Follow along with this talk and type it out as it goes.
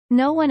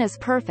No one is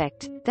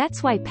perfect,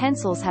 that's why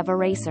pencils have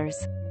erasers.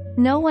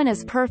 No one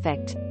is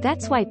perfect,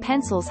 that's why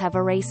pencils have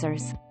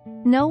erasers.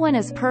 No one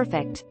is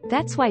perfect,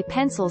 that's why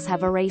pencils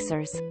have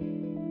erasers.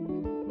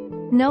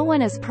 No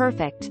one is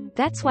perfect,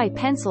 that's why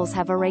pencils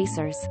have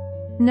erasers.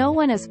 No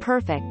one is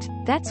perfect,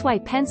 that's why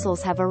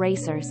pencils have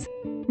erasers.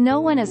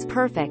 No one is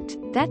perfect,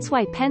 that's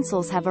why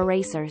pencils have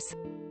erasers.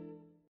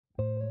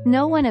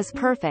 No one is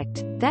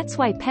perfect, that's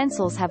why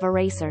pencils have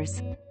erasers.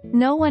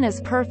 No one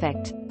is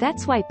perfect,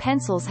 that's why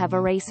pencils have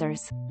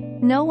erasers.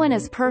 No one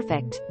is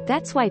perfect,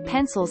 that's why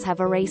pencils have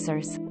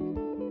erasers.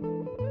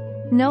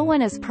 No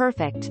one is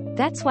perfect,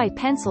 that's why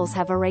pencils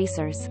have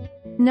erasers.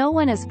 No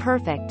one is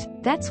perfect,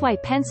 that's why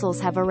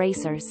pencils have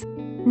erasers.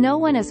 No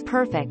one is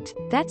perfect,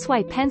 that's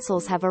why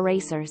pencils have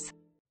erasers.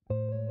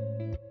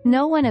 No one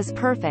is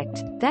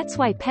perfect, that's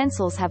why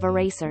pencils have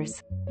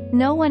erasers.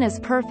 No one is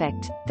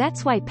perfect,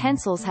 that's why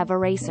pencils have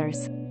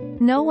erasers.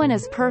 No one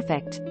is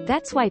perfect,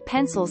 that's why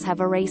pencils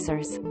have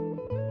erasers.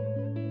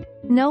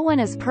 No one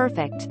is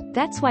perfect,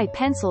 that's why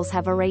pencils have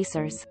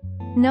erasers.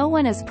 No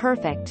one is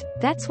perfect,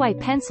 that's why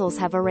pencils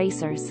have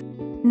erasers.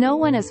 No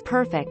one is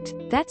perfect,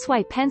 that's why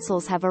pencils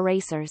have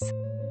erasers.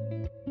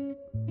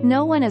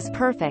 No one is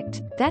perfect,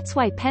 that's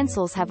why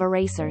pencils have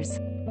erasers.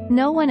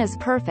 No one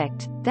is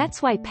perfect,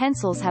 that's why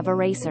pencils have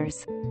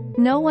erasers.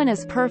 No one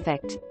is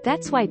perfect,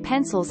 that's why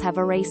pencils have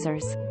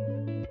erasers.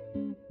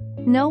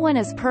 No one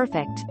is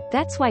perfect,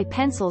 that's why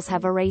pencils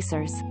have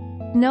erasers.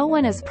 No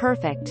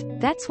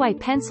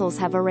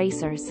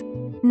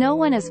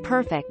one is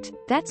perfect,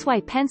 that's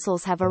why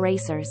pencils have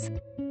erasers.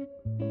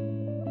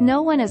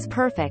 No one is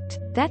perfect,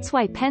 that's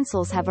why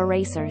pencils have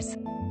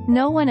erasers.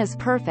 No one is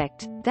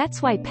perfect, that's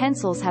why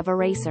pencils have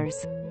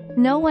erasers.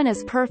 No one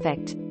is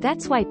perfect,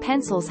 that's why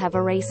pencils have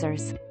erasers. No one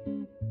is perfect, that's why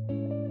pencils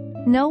have erasers.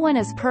 No one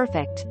is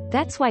perfect,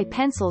 that's why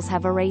pencils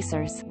have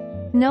erasers.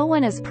 No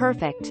one is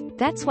perfect,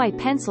 that's why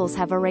pencils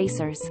have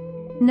erasers.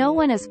 No one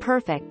is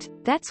perfect,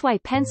 that's why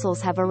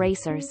pencils have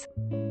erasers.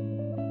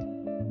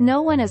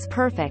 No one is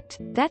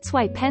perfect, that's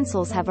why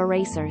pencils have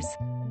erasers.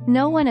 No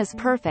one is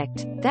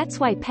perfect, that's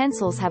why pencils have erasers. No one is perfect, that's why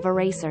pencils have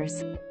erasers.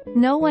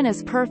 No one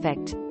is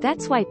perfect,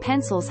 that's why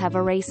pencils have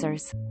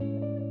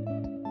erasers.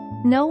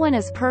 No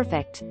one is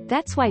perfect,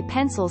 that's why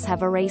pencils have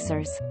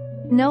erasers.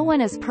 No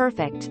one is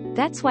perfect, that's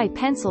why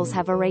pencils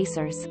have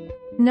erasers.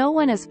 No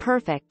one is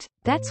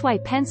perfect, that's why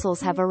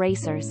pencils have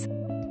erasers.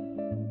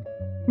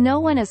 No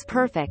one is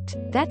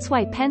perfect, that's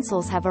why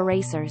pencils have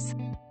erasers.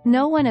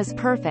 No one is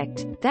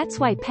perfect, that's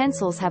why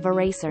pencils have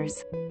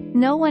erasers. No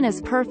one is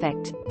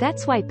perfect,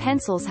 that's why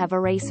pencils have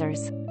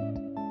erasers.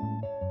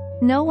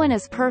 No one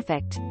is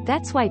perfect,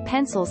 that's why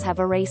pencils have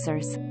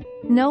erasers.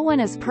 No one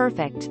is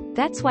perfect,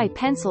 that's why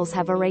pencils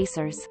have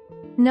erasers.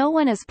 No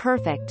one is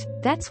perfect,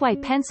 that's why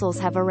pencils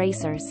have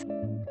erasers.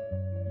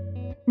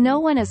 No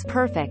one is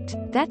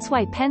perfect, that's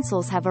why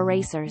pencils have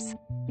erasers.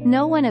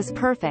 No one is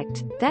perfect,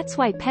 that's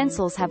why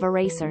pencils have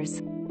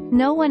erasers.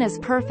 No one is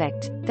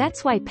perfect,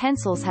 that's why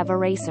pencils have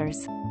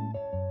erasers.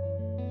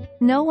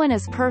 No one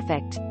is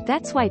perfect,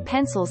 that's why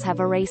pencils have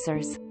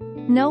erasers.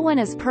 No one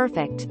is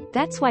perfect,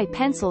 that's why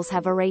pencils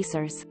have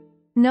erasers.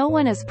 No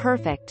one is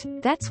perfect,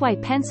 that's why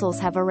pencils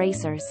have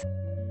erasers.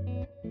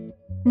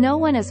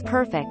 No one is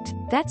perfect,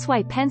 that's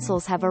why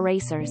pencils have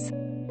erasers.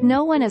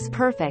 No one is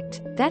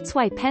perfect, that's why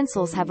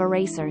pencils have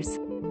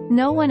erasers.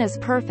 No one is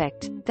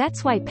perfect,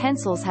 that's why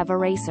pencils have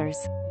erasers.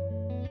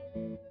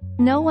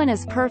 No one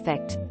is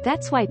perfect,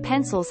 that's why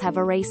pencils have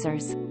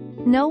erasers.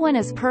 No one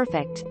is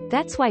perfect,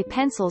 that's why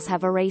pencils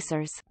have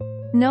erasers.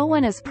 No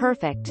one is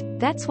perfect,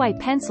 that's why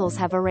pencils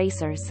have erasers.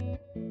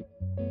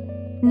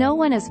 No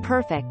one is perfect,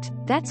 that's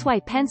why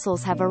pencils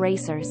have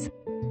erasers.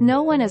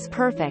 No one is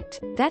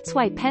perfect, that's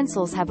why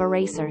pencils have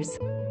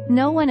erasers.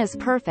 No one is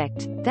perfect,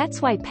 that's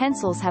why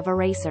pencils have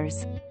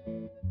erasers.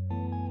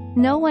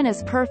 No one is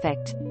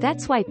perfect,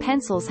 that's why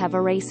pencils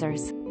have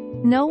erasers.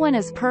 No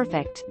one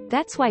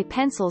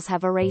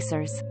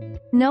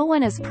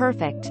is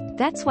perfect,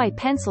 that's why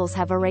pencils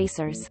have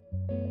erasers.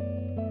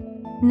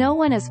 No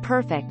one is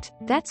perfect,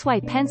 that's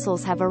why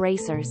pencils have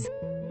erasers.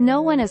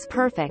 No one is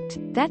perfect,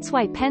 that's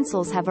why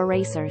pencils have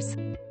erasers.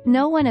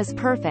 No one is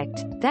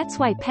perfect, that's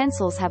why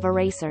pencils have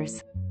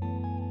erasers.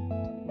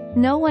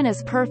 No one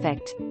is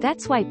perfect,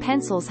 that's why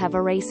pencils have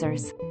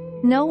erasers.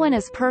 No one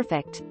is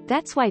perfect,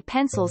 that's why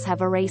pencils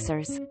have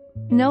erasers.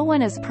 No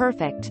one is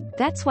perfect,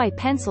 that's why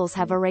pencils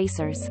have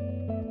erasers.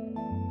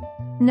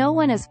 No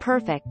one is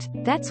perfect,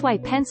 that's why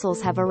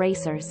pencils have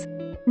erasers.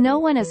 No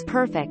one is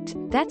perfect,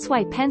 that's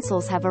why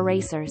pencils have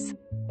erasers.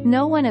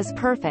 No one is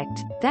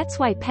perfect, that's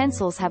why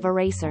pencils have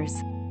erasers.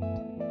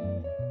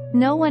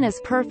 No one is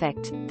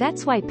perfect,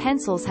 that's why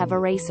pencils have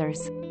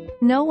erasers.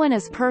 No one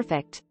is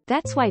perfect,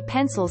 that's why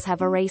pencils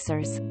have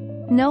erasers.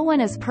 No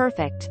one is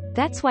perfect,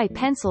 that's why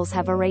pencils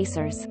have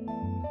erasers.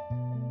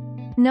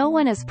 No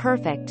one is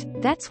perfect,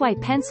 that's why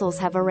pencils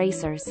have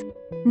erasers.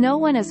 No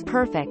one is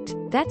perfect,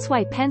 that's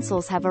why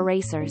pencils have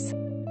erasers.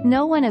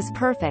 No one is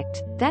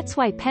perfect, that's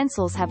why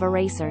pencils have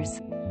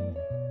erasers.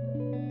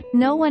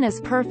 No one is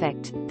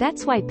perfect,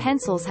 that's why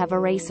pencils have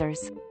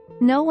erasers.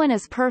 No one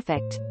is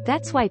perfect,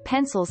 that's why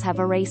pencils have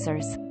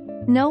erasers.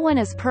 No one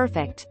is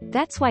perfect,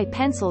 that's why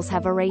pencils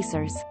have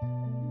erasers.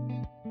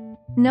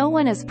 No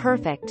one is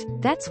perfect,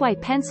 that's why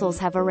pencils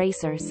have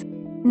erasers.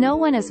 No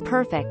one is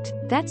perfect,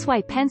 that's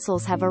why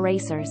pencils have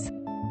erasers.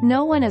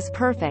 No one is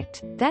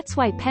perfect, that's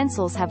why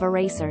pencils have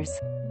erasers.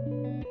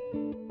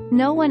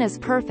 No one is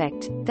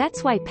perfect,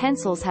 that's why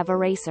pencils have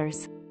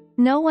erasers.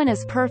 No one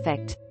is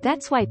perfect,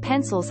 that's why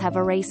pencils have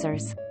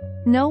erasers.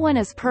 No one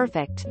is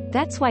perfect,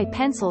 that's why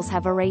pencils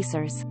have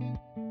erasers.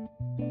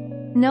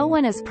 No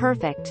one is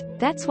perfect,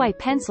 that's why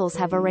pencils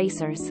have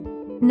erasers.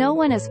 No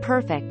one is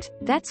perfect,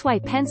 that's why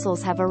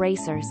pencils have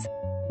erasers.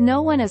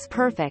 No one is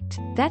perfect,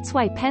 that's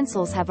why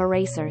pencils have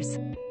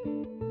erasers.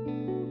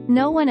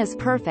 No one is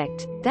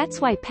perfect,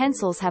 that's why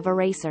pencils have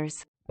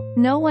erasers.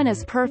 No one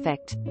is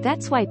perfect,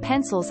 that's why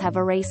pencils have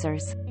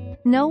erasers.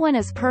 No one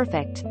is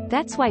perfect,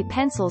 that's why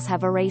pencils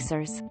have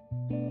erasers.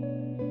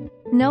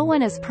 No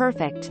one is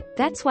perfect,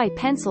 that's why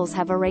pencils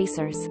have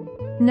erasers.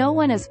 No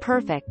one is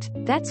perfect,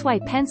 that's why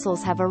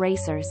pencils have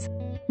erasers.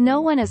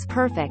 No one is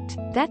perfect,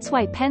 that's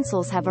why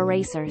pencils have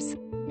erasers.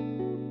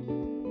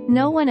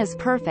 No one is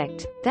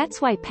perfect,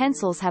 that's why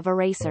pencils have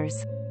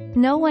erasers.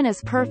 No one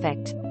is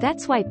perfect,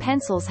 that's why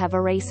pencils have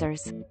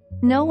erasers.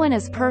 No one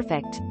is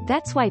perfect,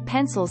 that's why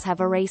pencils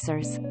have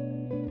erasers.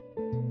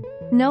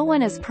 No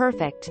one is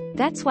perfect,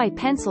 that's why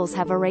pencils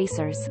have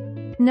erasers.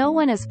 No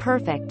one is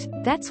perfect,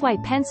 that's why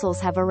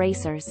pencils have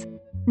erasers.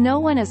 No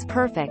one is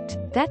perfect,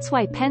 that's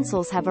why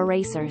pencils have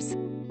erasers.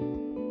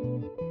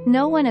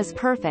 No one is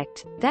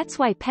perfect, that's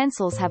why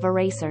pencils have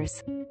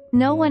erasers.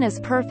 No one is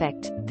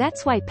perfect,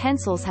 that's why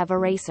pencils have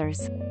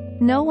erasers.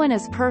 No one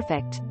is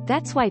perfect,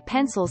 that's why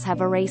pencils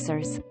have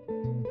erasers.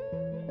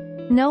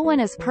 No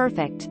one is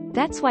perfect,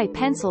 that's why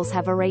pencils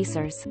have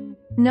erasers.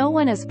 No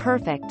one is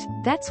perfect,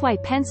 that's why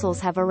pencils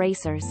have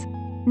erasers.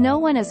 No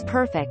one is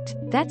perfect,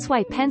 that's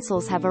why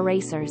pencils have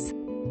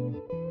erasers.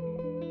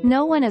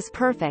 No one is perfect, that's why pencils have erasers. No one is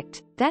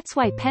perfect, that's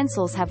why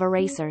pencils have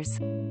erasers.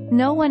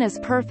 No one is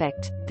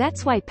perfect,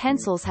 that's why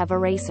pencils have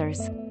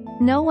erasers.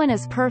 No one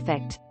is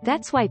perfect,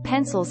 that's why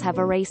pencils have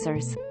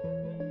erasers.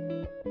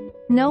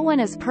 No one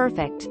is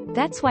perfect,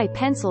 that's why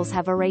pencils have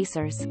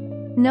erasers.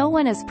 No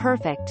one is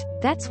perfect,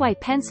 that's why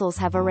pencils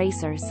have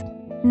erasers.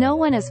 No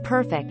one is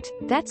perfect,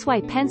 that's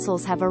why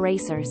pencils have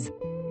erasers.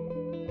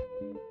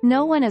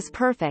 No one is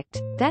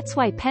perfect, that's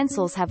why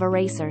pencils have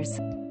erasers.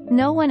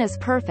 No one is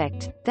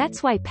perfect,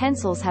 that's why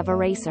pencils have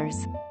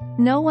erasers.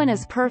 No one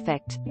is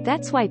perfect, that's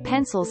why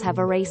pencils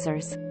have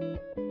erasers.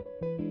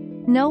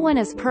 No one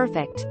is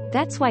perfect,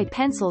 that's why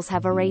pencils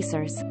have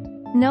erasers.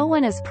 No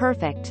one is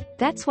perfect,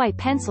 that's why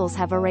pencils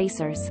have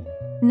erasers.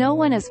 No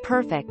one is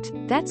perfect,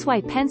 that's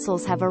why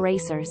pencils have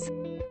erasers.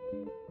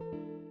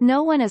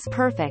 No one is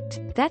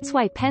perfect, that's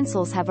why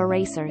pencils have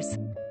erasers.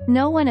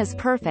 No one is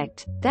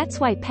perfect, that's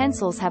why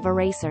pencils have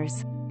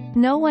erasers.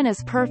 No one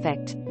is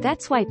perfect,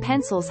 that's why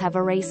pencils have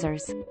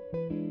erasers.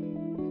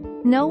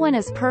 No one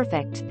is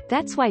perfect,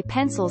 that's why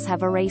pencils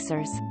have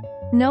erasers.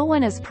 No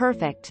one is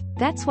perfect,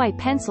 that's why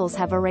pencils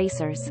have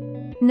erasers.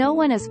 No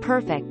one is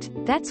perfect,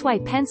 that's why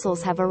pencils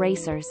have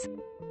erasers.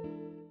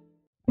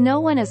 No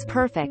one is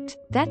perfect,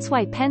 that's why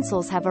pencils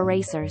have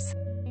erasers.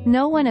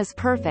 No one is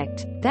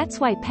perfect, that's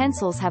why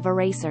pencils have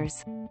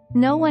erasers.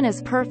 No one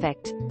is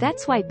perfect,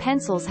 that's why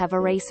pencils have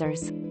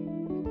erasers.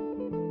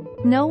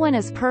 No one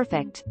is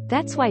perfect,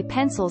 that's why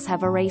pencils have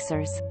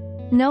erasers.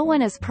 No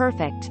one is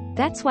perfect,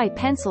 that's why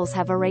pencils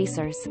have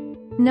erasers.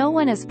 No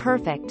one is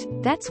perfect,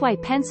 that's why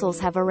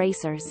pencils have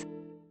erasers.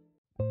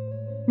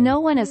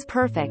 No one is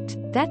perfect,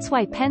 that's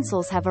why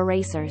pencils have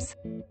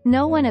erasers. No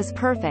one is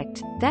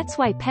perfect,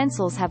 that's why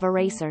pencils have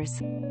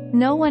erasers.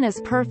 No one is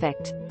perfect,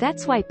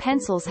 that's why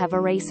pencils have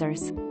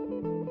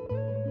erasers.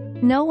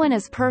 No one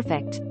is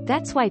perfect,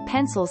 that's why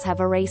pencils have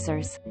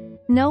erasers.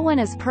 No one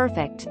is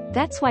perfect,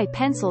 that's why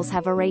pencils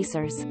have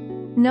erasers.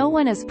 No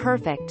one is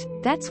perfect,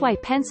 that's why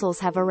pencils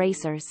have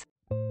erasers.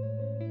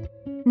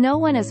 No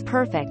one is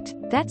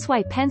perfect, that's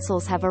why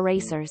pencils have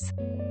erasers.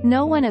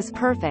 No one is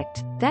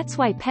perfect, that's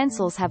why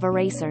pencils have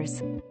erasers.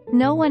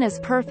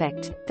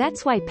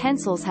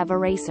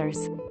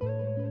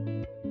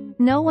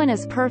 No one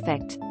is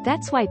perfect,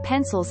 that's why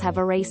pencils have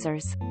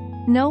erasers.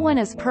 No one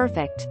is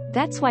perfect,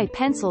 that's why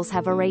pencils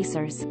have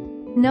erasers.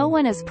 No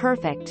one is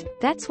perfect,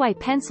 that's why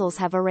pencils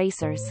have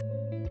erasers.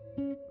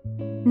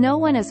 No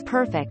one is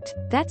perfect,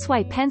 that's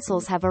why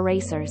pencils have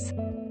erasers.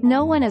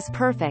 No one is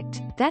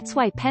perfect, that's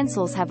why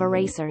pencils have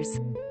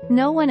erasers.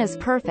 No one is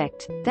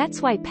perfect, that's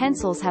why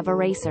pencils have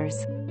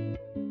erasers.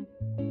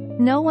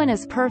 No one is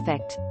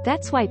perfect,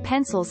 that's why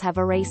pencils have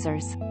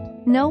erasers.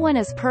 No one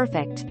is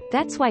perfect,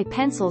 that's why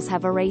pencils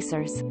have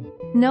erasers.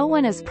 No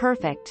one is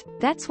perfect,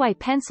 that's why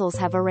pencils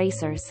have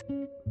erasers.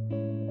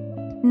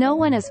 No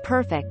one is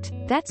perfect,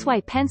 that's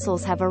why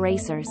pencils have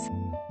erasers.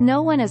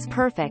 No one is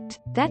perfect,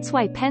 that's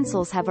why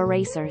pencils have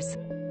erasers.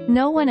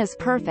 No one is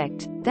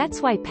perfect,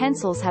 that's why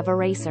pencils have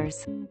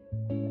erasers.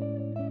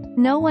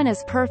 No one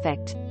is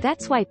perfect,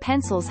 that's why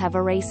pencils have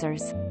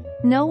erasers.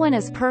 No one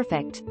is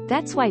perfect,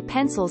 that's why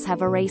pencils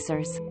have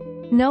erasers.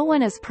 No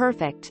one is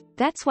perfect,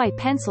 that's why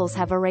pencils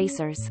have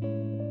erasers.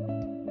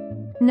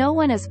 No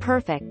one is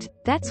perfect,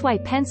 that's why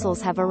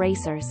pencils have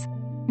erasers.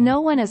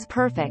 No one is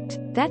perfect,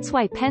 that's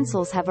why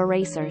pencils have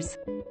erasers.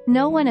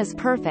 No one is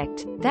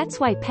perfect, that's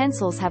why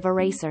pencils have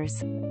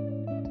erasers.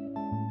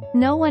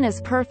 No one is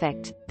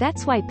perfect,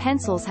 that's why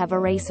pencils have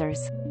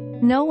erasers.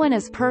 No one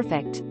is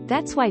perfect,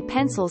 that's why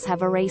pencils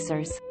have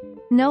erasers.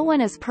 No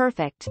one is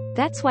perfect,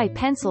 that's why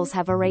pencils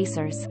have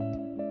erasers.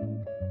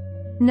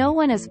 No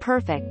one is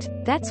perfect,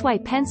 that's why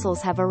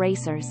pencils have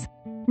erasers.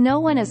 No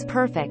one is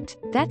perfect,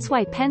 that's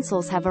why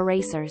pencils have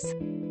erasers.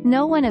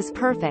 No one is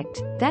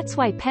perfect, that's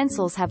why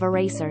pencils have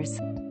erasers.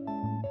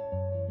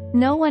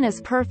 No one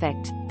is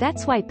perfect,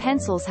 that's why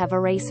pencils have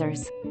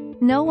erasers.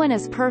 No one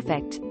is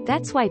perfect,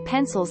 that's why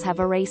pencils have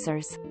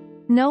erasers.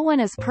 No one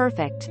is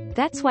perfect, that's why pencils have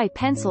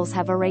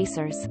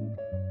erasers.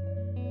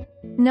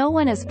 No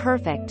one is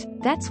perfect,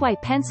 that's why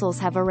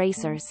pencils have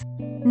erasers.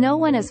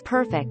 No one is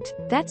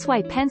perfect, that's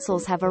why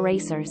pencils have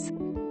erasers.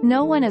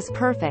 No one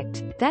is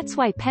perfect, that's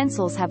why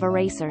pencils have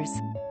erasers.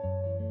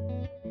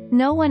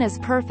 No one is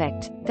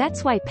perfect,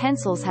 that's why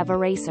pencils have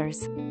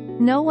erasers.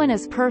 No one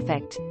is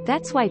perfect,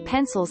 that's why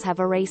pencils have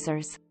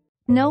erasers.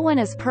 No one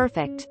is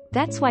perfect,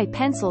 that's why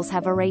pencils have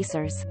erasers.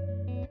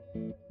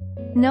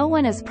 No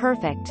one is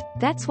perfect,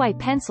 that's why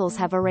pencils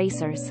have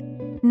erasers.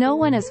 No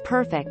one is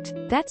perfect,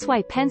 that's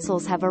why pencils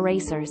have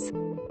erasers.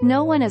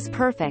 No one is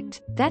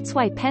perfect, that's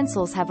why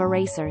pencils have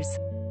erasers.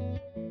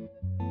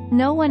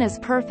 No one is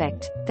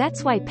perfect,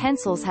 that's why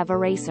pencils have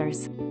erasers.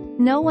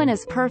 No one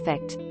is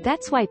perfect,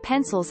 that's why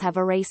pencils have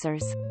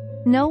erasers.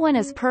 No one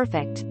is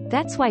perfect,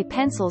 that's why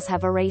pencils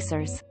have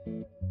erasers.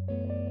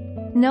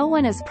 No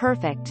one is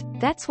perfect,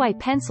 that's why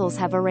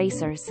pencils have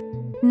erasers.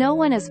 No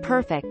one is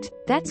perfect,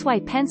 that's why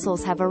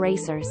pencils have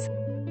erasers.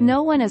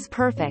 No one is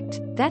perfect,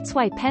 that's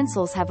why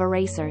pencils have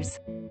erasers.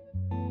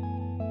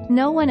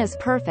 No one is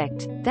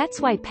perfect,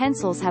 that's why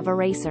pencils have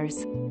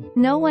erasers.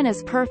 No one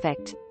is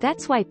perfect,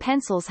 that's why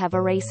pencils have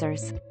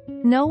erasers.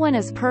 No one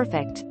is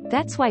perfect,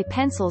 that's why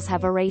pencils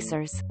have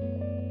erasers.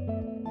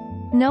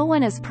 No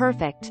one is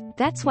perfect,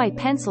 that's why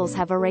pencils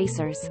have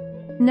erasers.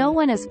 No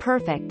one is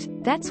perfect,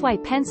 that's why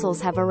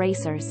pencils have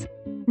erasers.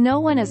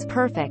 No one is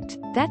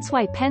perfect, that's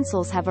why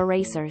pencils have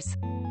erasers.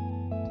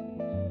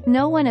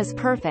 No one is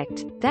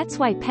perfect, that's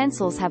why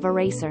pencils have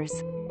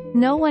erasers.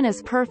 No one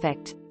is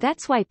perfect,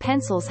 that's why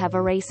pencils have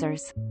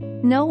erasers.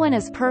 No one is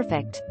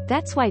perfect,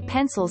 that's why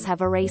pencils have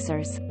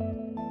erasers.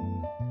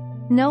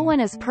 No one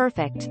is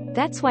perfect,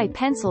 that's why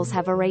pencils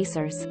have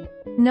erasers.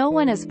 No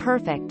one is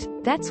perfect,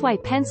 that's why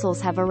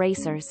pencils have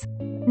erasers.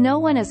 No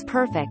one is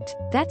perfect,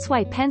 that's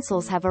why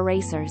pencils have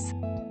erasers.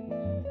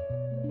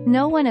 No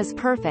one is perfect, that's why pencils have erasers. No one is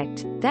perfect,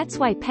 that's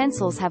why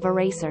pencils have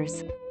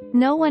erasers.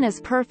 No one is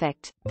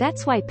perfect,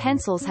 that's why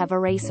pencils have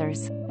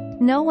erasers.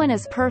 No one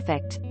is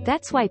perfect,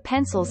 that's why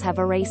pencils have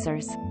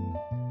erasers.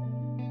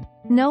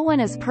 No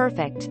one is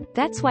perfect,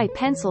 that's why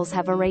pencils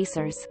have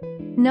erasers.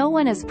 No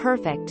one is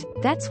perfect,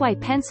 that's why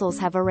pencils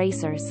have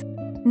erasers.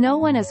 No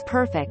one is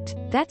perfect,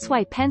 that's why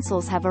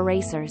pencils have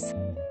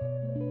erasers.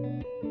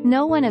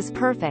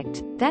 No one is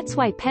perfect, that's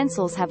why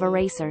pencils have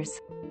erasers.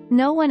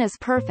 No one is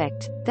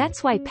perfect, that's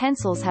why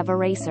pencils have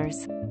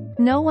erasers.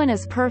 No one is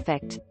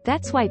perfect,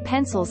 that's why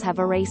pencils have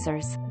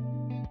erasers.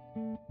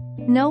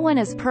 No one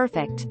is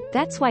perfect,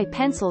 that's why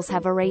pencils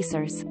have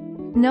erasers.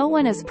 No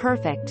one is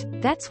perfect,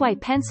 that's why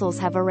pencils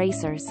have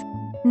erasers.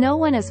 No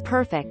one is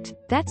perfect,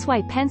 that's why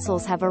pencils have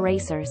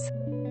erasers.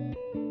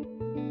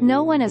 No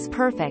one is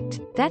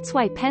perfect, that's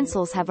why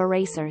pencils have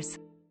erasers.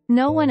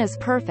 No one is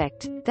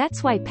perfect,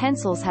 that's why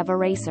pencils have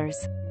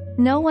erasers.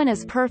 No one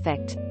is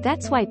perfect,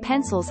 that's why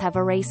pencils have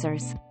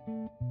erasers.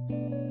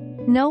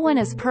 No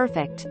one is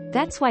perfect,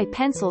 that's why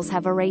pencils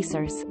have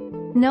erasers.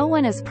 No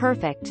one is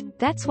perfect,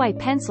 that's why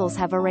pencils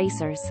have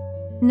erasers.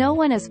 No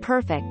one is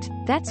perfect,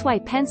 that's why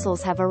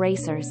pencils have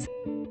erasers.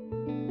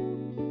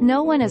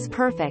 No one is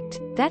perfect,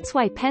 that's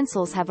why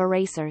pencils have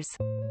erasers.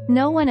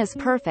 No one is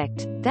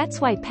perfect, that's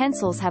why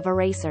pencils have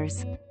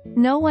erasers.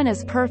 No one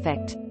is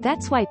perfect, that's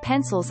why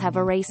pencils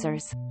have erasers.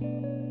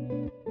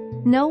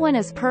 No one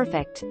is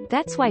perfect,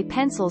 that's why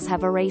pencils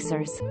have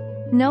erasers.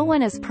 No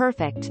one is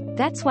perfect,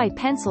 that's why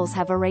pencils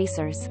have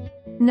erasers.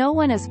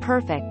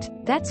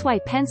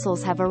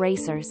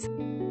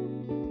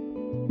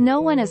 No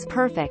one is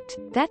perfect,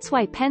 that's why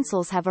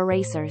pencils have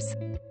erasers.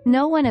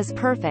 No one is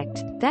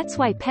perfect, that's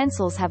why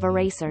pencils have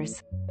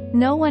erasers.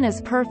 No one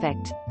is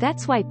perfect, that's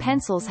why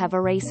pencils have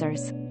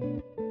erasers.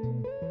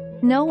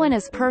 No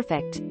one is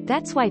perfect,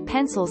 that's why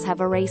pencils have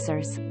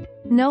erasers.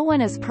 No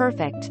one is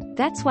perfect,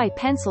 that's why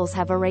pencils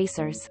have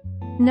erasers.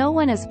 No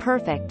one is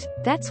perfect,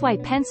 that's why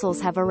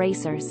pencils have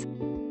erasers.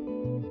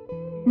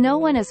 No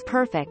one is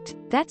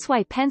perfect, that's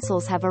why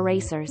pencils have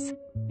erasers.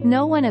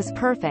 No one is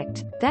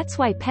perfect, that's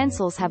why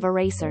pencils have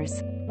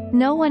erasers.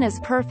 No one is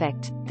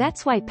perfect,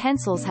 that's why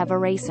pencils have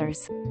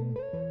erasers.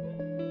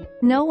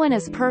 No one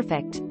is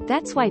perfect,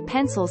 that's why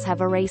pencils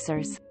have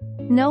erasers.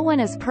 No one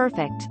is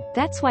perfect,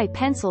 that's why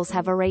pencils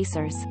have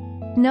erasers.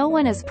 No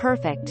one is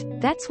perfect,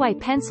 that's why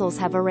pencils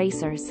have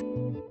erasers.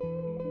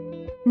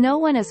 No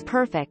one is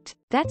perfect,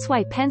 that's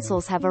why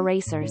pencils have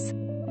erasers.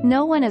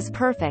 No one is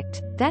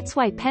perfect, that's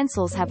why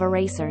pencils have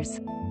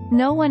erasers.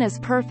 No one is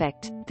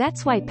perfect,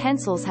 that's why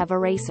pencils have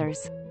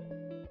erasers.